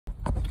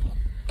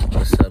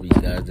What's up, you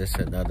guys? This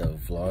is another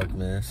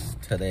Vlogmas.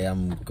 Today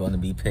I'm going to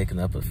be picking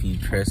up a few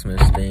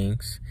Christmas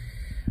things.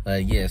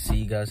 Yeah, see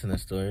you guys in the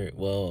store.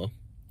 Well,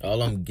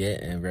 all I'm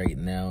getting right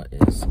now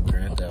is some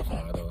Grand Theft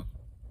Auto.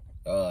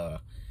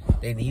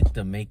 They need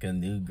to make a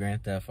new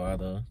Grand Theft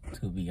Auto.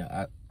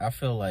 I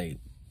feel like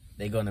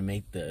they're going to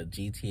make the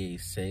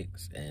GTA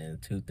 6 in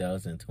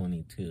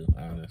 2022,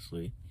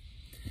 honestly.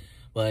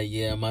 But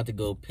yeah, I'm about to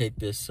go pick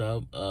this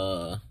up.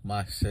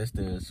 My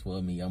sister is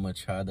with me. I'm going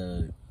to try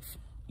to,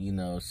 you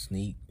know,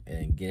 sneak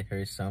and get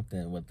her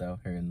something without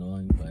her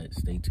knowing, but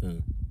stay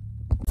tuned.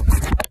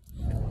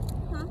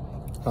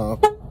 Huh?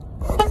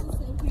 I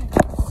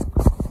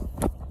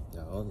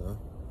don't know.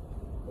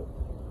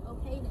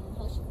 Okay, then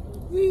hush.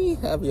 We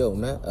have your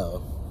man.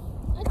 Oh.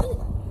 I did.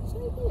 So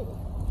I did.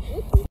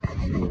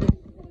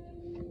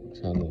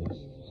 Trying to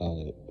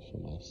hide it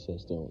from my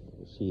sister.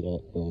 See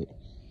that, but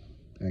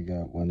I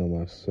got one of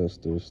my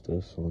sisters,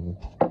 this one,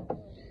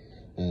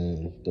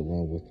 and the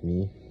one with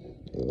me.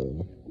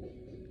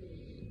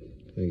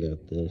 I got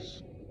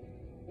this.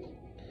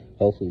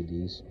 Hopefully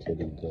these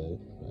pretty good,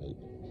 right?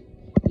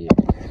 Yeah.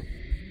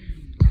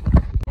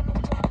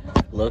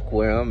 Look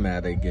where I'm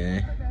at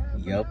again.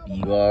 Yup,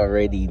 you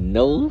already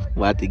know.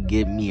 About to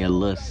get me a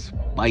little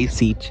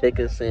spicy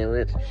chicken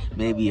sandwich,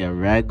 maybe a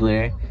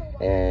regular,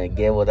 and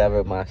get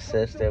whatever my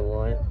sister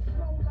wants.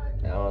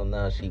 I don't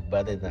know, she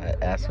better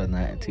not ask for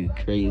nothing too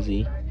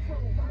crazy,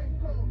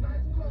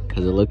 cause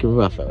it's looking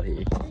rough out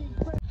here.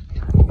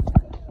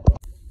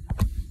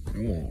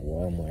 I'm at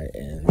Walmart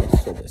and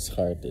this shit is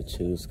hard to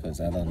choose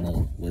cause I don't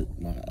know what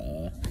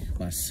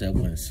my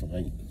siblings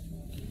like.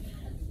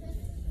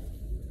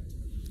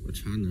 We're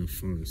trying to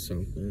find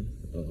something.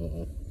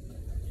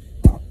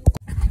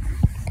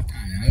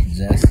 I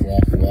just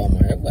left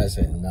Walmart. There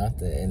wasn't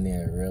nothing in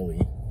there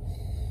really.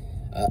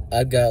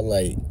 I got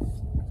like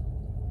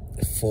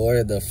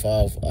 4 to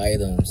 5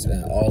 items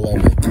and all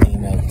of it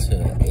came up to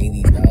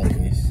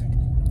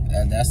 $80.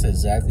 And that's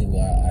exactly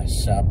why I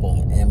shop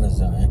on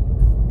Amazon.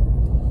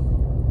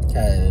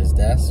 Cause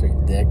that's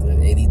ridiculous.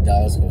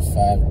 $80 for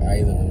 5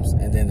 items.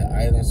 And then the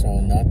items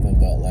are nothing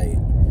but like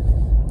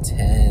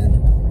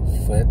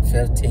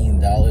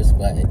 $15,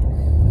 but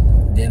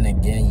then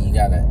again you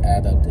gotta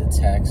add up the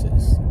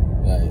taxes.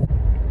 But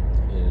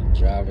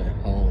driving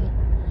home,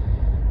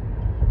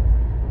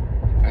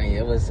 I mean,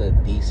 it was a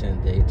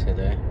decent day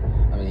today.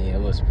 I mean, it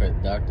was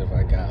productive.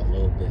 I got a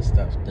little bit of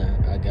stuff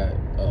done. I got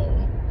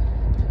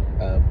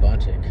a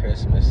bunch of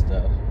Christmas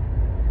stuff.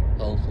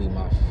 Hopefully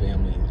my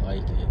family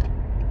like it.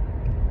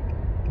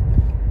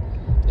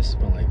 It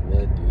smells like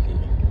wood through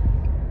here.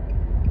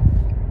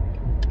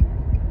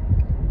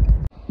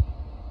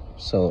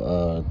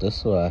 So this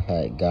is what I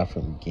had got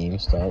from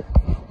GameStop.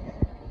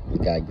 We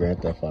got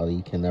Grand Theft Auto.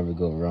 You can never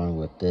go wrong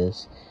with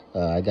this.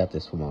 I got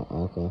this from my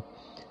uncle.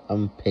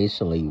 I'm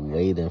patiently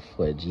waiting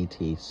for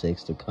GTA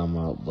 6 to come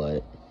out,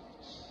 but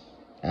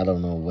I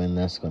don't know when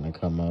that's gonna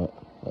come out.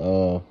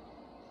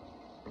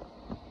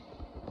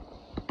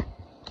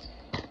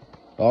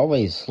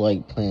 Always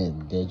like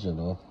playing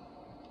digital.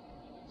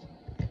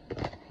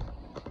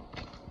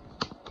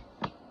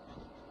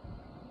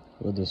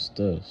 What is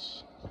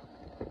this?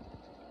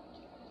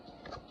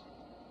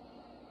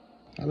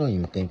 I don't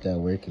even think that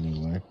works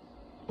anymore.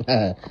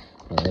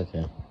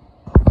 Okay.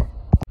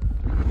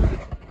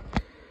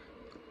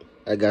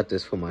 I got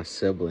this for my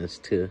siblings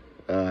too.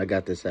 I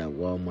got this at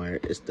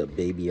Walmart. It's the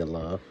Baby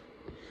Alive.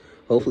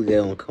 Hopefully they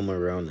don't come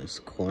around this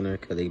corner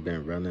because they've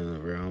been running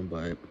around,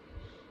 but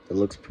it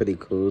looks pretty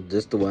cool.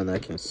 This the one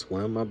that can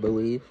swim, I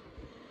believe.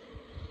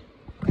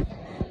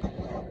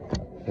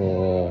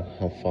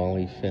 I'm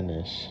finally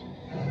finished.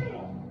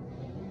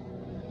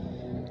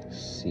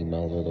 See my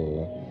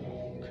little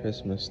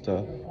Christmas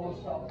stuff.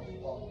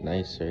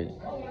 Nice, right?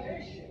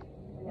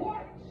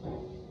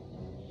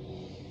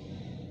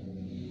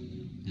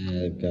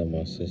 I got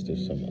my sister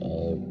some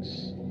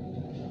Uggs.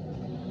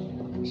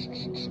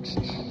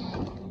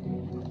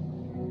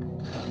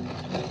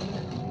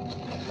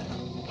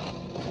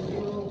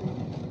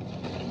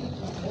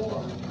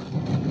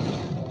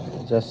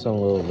 Just some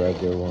little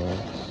regular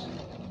ones.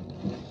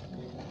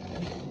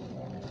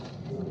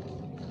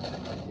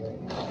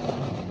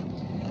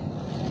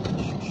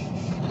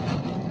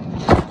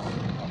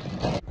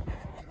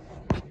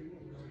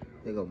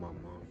 There go my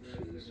mom's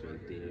shoes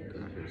right there.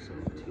 Got her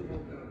some too.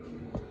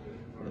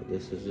 But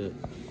this is it.